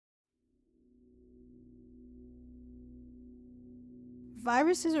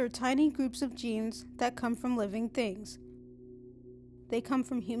Viruses are tiny groups of genes that come from living things. They come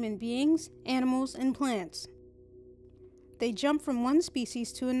from human beings, animals, and plants. They jump from one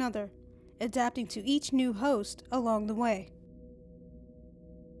species to another, adapting to each new host along the way.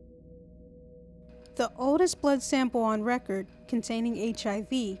 The oldest blood sample on record containing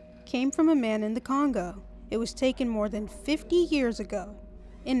HIV came from a man in the Congo. It was taken more than 50 years ago,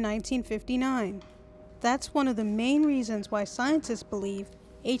 in 1959. That's one of the main reasons why scientists believe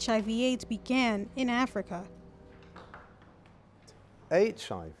HIV/AIDS began in Africa.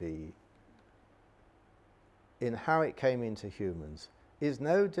 HIV, in how it came into humans, is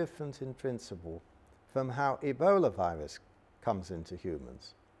no different in principle from how Ebola virus comes into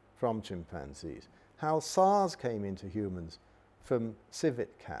humans from chimpanzees, how SARS came into humans from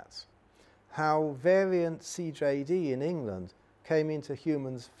civet cats, how variant CJD in England came into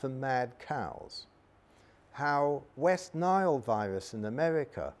humans from mad cows, how West Nile virus in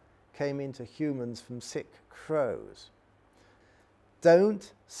America came into humans from sick crows.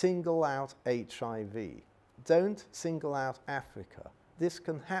 Don't single out HIV. Don't single out Africa. This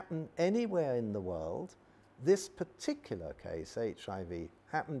can happen anywhere in the world. This particular case, HIV,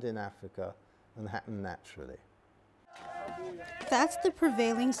 happened in Africa and happened naturally. That's the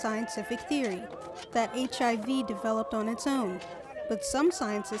prevailing scientific theory, that HIV developed on its own. But some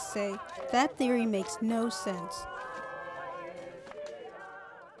scientists say that theory makes no sense.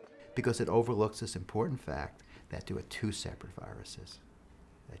 Because it overlooks this important fact that there were two separate viruses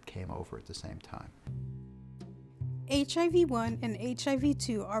that came over at the same time. HIV-1 and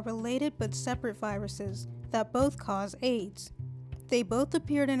HIV-2 are related but separate viruses that both cause AIDS. They both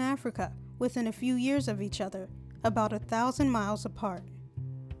appeared in Africa within a few years of each other, about 1,000 miles apart.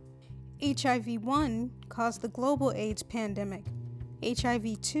 HIV-1 caused the global AIDS pandemic.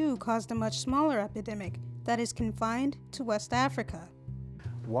 HIV-2 caused a much smaller epidemic that is confined to West Africa.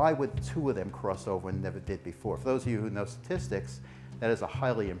 Why would two of them cross over and never did before? For those of you who know statistics, that is a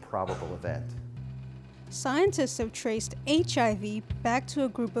highly improbable event. Scientists have traced HIV back to a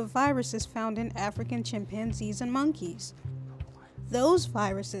group of viruses found in African chimpanzees and monkeys. Those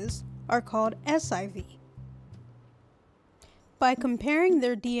viruses are called SIV. By comparing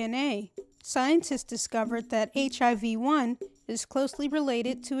their DNA, scientists discovered that HIV-1 is closely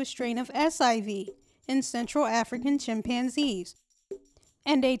related to a strain of SIV in Central African chimpanzees,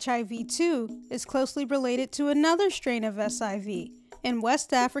 and HIV-2 is closely related to another strain of SIV in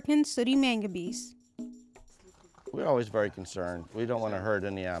West African sooty mangabeys. We're always very concerned. We don't want to hurt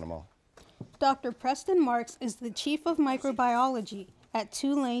any animal. Dr. Preston Marks is the chief of microbiology at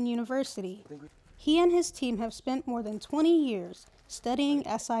Tulane University. He and his team have spent more than 20 years studying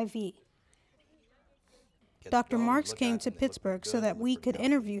SIV. Dr. Marks came to Pittsburgh so that we could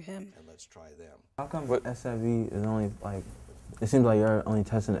interview him. How come SIV is only it seems like you're only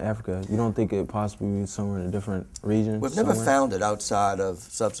testing in Africa. You don't think it possibly be somewhere in a different region? We've never found it outside of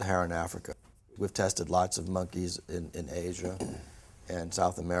sub-Saharan Africa. We've tested lots of monkeys in Asia and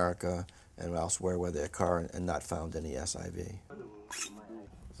South America and elsewhere where they occur and not found any SIV.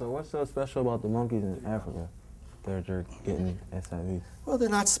 So what's so special about the monkeys in Africa that they're getting SIV? Well, they're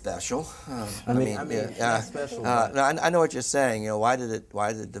not special. I mean, special. No, I know what you're saying. You know, why did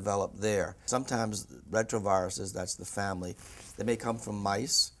it develop there? Sometimes retroviruses, that's the family, they may come from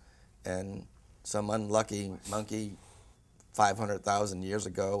mice, and some unlucky monkey 500,000 years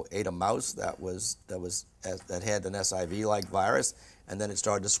ago ate a mouse that had an SIV-like virus, and then it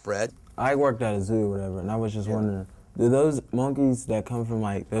started to spread. I worked at a zoo or whatever, and I was just wondering, do those monkeys that come from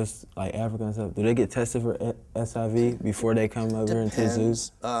those Africa and stuff, do they get tested for SIV before they come over into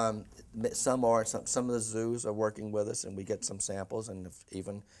zoos? Some are. Some of the zoos are working with us, and we get some samples. And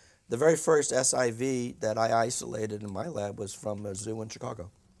even the very first SIV that I isolated in my lab was from a zoo in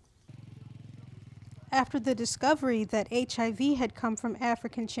Chicago. After the discovery that HIV had come from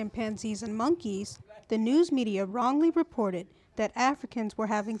African chimpanzees and monkeys, the news media wrongly reported that Africans were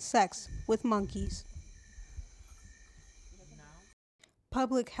having sex with monkeys.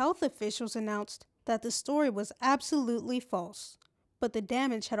 Public health officials announced that the story was absolutely false, but the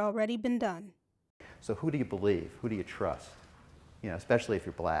damage had already been done. So who do you believe? Who do you trust? You know, especially if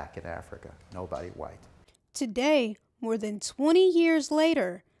you're black in Africa, nobody white. Today, more than 20 years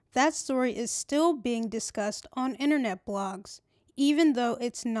later, that story is still being discussed on internet blogs, even though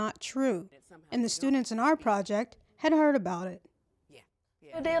it's not true. And the students in our project had heard about it.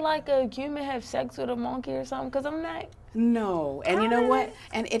 Did like a human have sex with a monkey or something? Because I'm not. No, and you know what?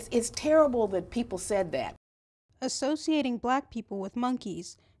 And it's terrible that people said that. Associating black people with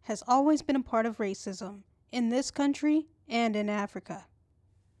monkeys has always been a part of racism, in this country and in Africa.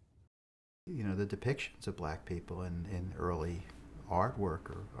 You know, the depictions of black people in early artwork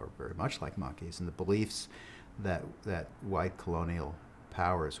are very much like monkeys, and the beliefs that white colonial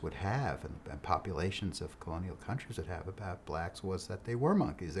powers would have and populations of colonial countries would have about blacks was that they were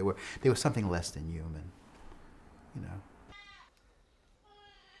monkeys. They were something less than human, you know.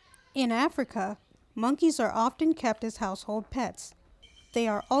 In Africa, monkeys are often kept as household pets. They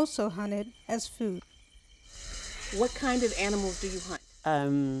are also hunted as food. What kind of animals do you hunt?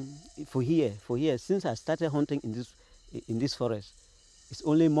 For here, since I started hunting in this forest, it's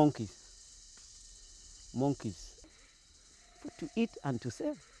only monkeys. Monkeys. To eat and to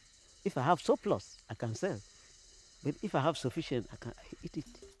sell. If I have surplus, I can sell. But if I have sufficient, I can eat it.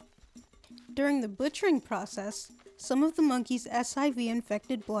 During the butchering process, some of the monkey's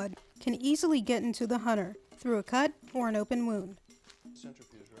SIV-infected blood can easily get into the hunter through a cut or an open wound.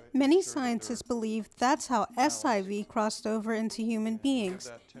 Many scientists believe that's how SIV crossed over into human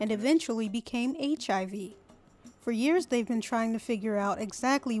beings and eventually became HIV. For years, they've been trying to figure out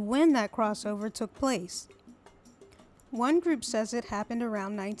exactly when that crossover took place. One group says it happened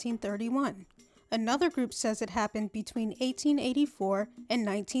around 1931. Another group says it happened between 1884 and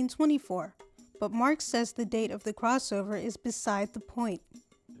 1924. But Mark says the date of the crossover is beside the point.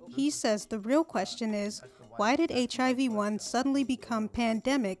 He says the real question is, why did HIV-1 suddenly become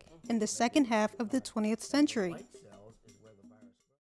pandemic in the second half of the 20th century?